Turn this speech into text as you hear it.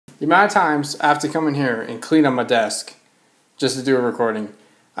The amount of times I have to come in here and clean up my desk just to do a recording,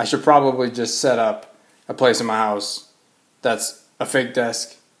 I should probably just set up a place in my house that's a fake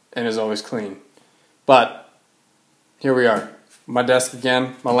desk and is always clean. But here we are. My desk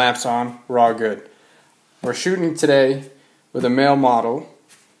again, my lamp's on, we're all good. We're shooting today with a male model,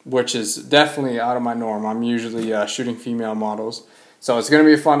 which is definitely out of my norm. I'm usually shooting female models. So it's going to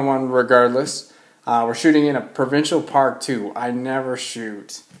be a fun one regardless. We're shooting in a provincial park too. I never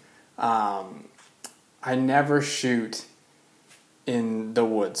shoot in the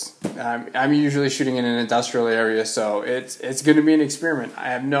woods. I'm usually shooting in an industrial area, so it's going to be an experiment. I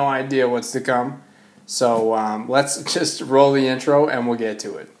have no idea what's to come. So let's just roll the intro and we'll get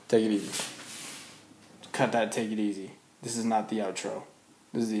to it. Take it easy. Cut that, take it easy. This is not the outro.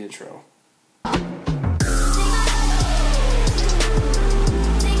 This is the intro.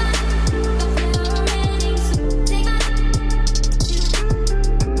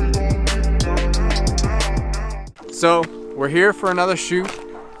 So we're here for another shoot.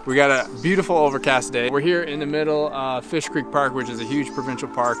 We got a beautiful overcast day. We're here in the middle of Fish Creek Park, which is a huge provincial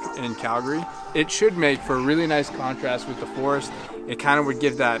park in Calgary. It should make for a really nice contrast with the forest. It kind of would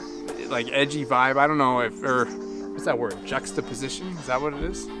give that like edgy vibe. I don't know if, or what's that word? Juxtaposition? Is that what it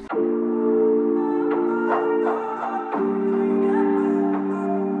is?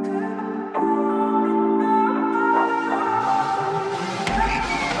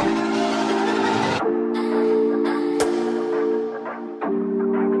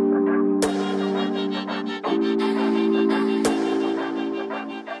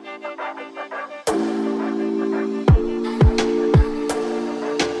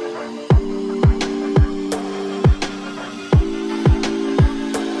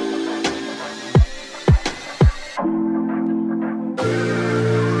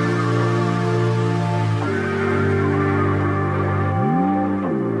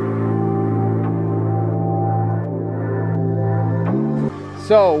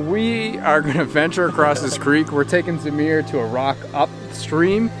 So we are going to venture across this creek. We're taking Zamir to a rock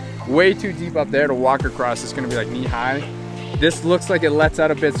upstream, way too deep up there to walk across. It's going to be like knee high. This looks like it lets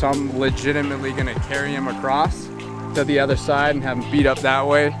out a bit, so I'm legitimately going to carry him across to the other side and have him beat up that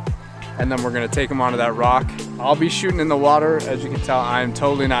way. And then we're going to take him onto that rock. I'll be shooting in the water. As you can tell, I'm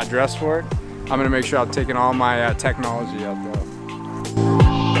totally not dressed for it. I'm going to make sure I'm taking all my technology out though.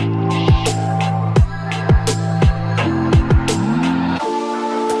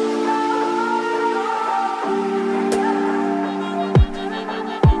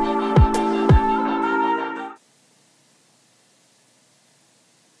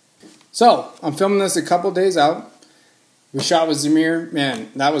 So, I'm filming this a couple days out. We shot with Zamir. Man,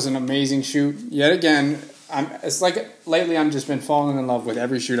 that was an amazing shoot. Yet again, it's like lately I've just been falling in love with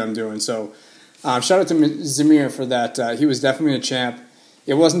every shoot I'm doing. So, shout out to Zamir for that. He was definitely a champ.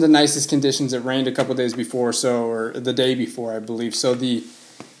 It wasn't the nicest conditions. It rained a couple days before, or the day before, I believe. So he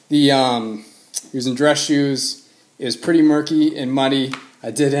was in dress shoes. It was pretty murky and muddy. I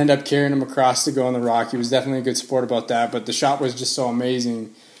did end up carrying him across to go on the rock. He was definitely a good sport about that. But the shot was just so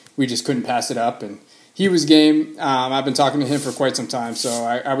amazing. We just couldn't pass it up, and he was game. I've been talking to him for quite some time, so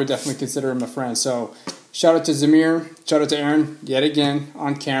I would definitely consider him a friend. So shout out to Zamir, shout out to Aaron, yet again,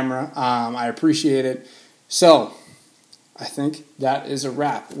 on camera. I appreciate it. So I think that is a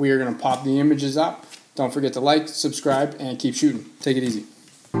wrap. We are going to pop the images up. Don't forget to like, subscribe, and keep shooting. Take it easy.